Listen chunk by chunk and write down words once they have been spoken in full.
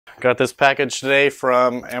Got this package today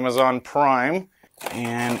from Amazon Prime,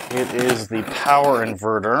 and it is the power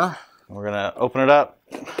inverter. We're gonna open it up,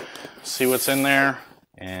 see what's in there,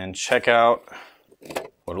 and check out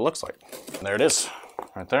what it looks like. There it is,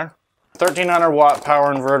 right there. 1300 watt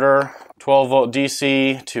power inverter, 12 volt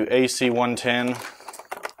DC to AC 110.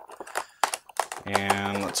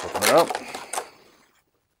 And let's open it up.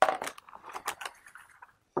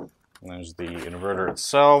 There's the inverter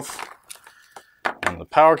itself and the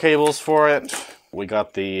power cables for it. We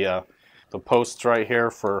got the posts right here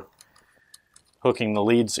for hooking the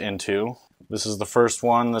leads into. This is the first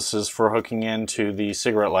one. This is for hooking into the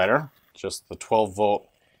cigarette lighter, just the 12 volt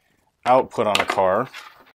output on a car.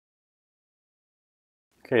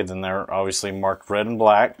 Okay, then they're obviously marked red and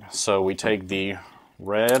black. So we take the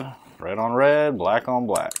red on red, black on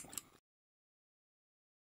black.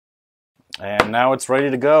 And now it's ready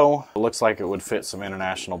to go. It looks like it would fit some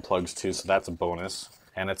international plugs too, so that's a bonus.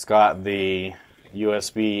 And it's got the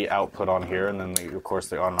USB output on here, and then of course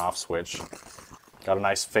the on and off switch. Got a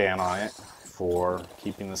nice fan on it for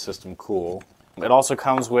keeping the system cool. It also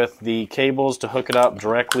comes with the cables to hook it up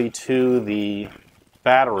directly to the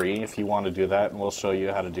battery if you want to do that, and we'll show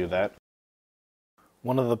you how to do that.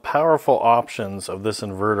 One of the powerful options of this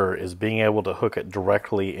inverter is being able to hook it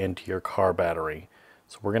directly into your car battery.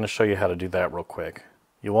 So we're going to show you how to do that real quick.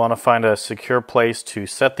 You want to find a secure place to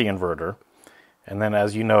set the inverter, and then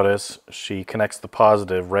as you notice, she connects the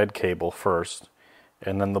positive red cable first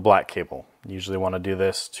and then the black cable. You usually want to do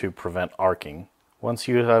this to prevent arcing. Once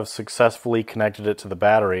you have successfully connected it to the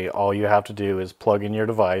battery, all you have to do is plug in your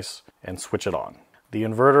device and switch it on. The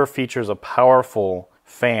inverter features a powerful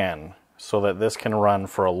fan so that this can run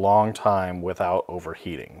for a long time without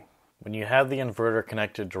overheating. When you have the inverter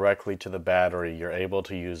connected directly to the battery, you're able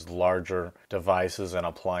to use larger devices and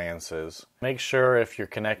appliances. Make sure if you're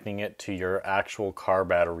connecting it to your actual car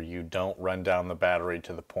battery, you don't run down the battery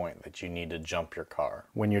to the point that you need to jump your car.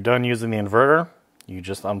 When you're done using the inverter, you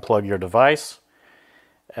just unplug your device,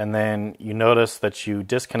 and then you notice that you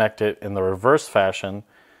disconnect it in the reverse fashion.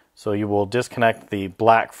 So you will disconnect the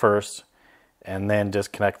black first and then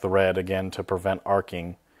disconnect the red again to prevent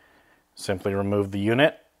arcing. Simply remove the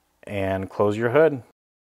unit and close your hood.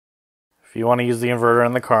 If you want to use the inverter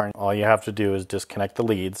in the car, all you have to do is disconnect the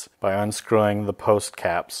leads by unscrewing the post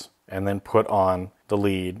caps and then put on the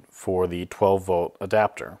lead for the 12 volt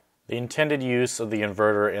adapter. The intended use of the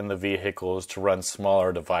inverter in the vehicle is to run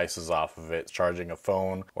smaller devices off of it, charging a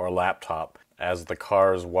phone or a laptop, as the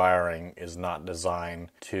car's wiring is not designed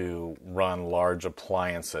to run large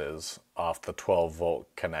appliances off the 12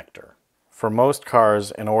 volt connector. For most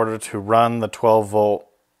cars, in order to run the 12 volt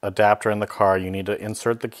adapter in the car, you need to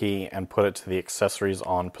insert the key and put it to the accessories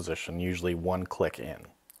on position, usually one click in.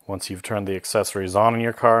 Once you've turned the accessories on in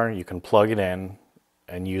your car, you can plug it in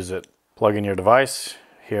and use it. Plug in your device.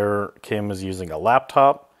 Here Kim is using a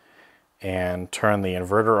laptop, and turn the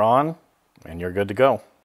inverter on and you're good to go.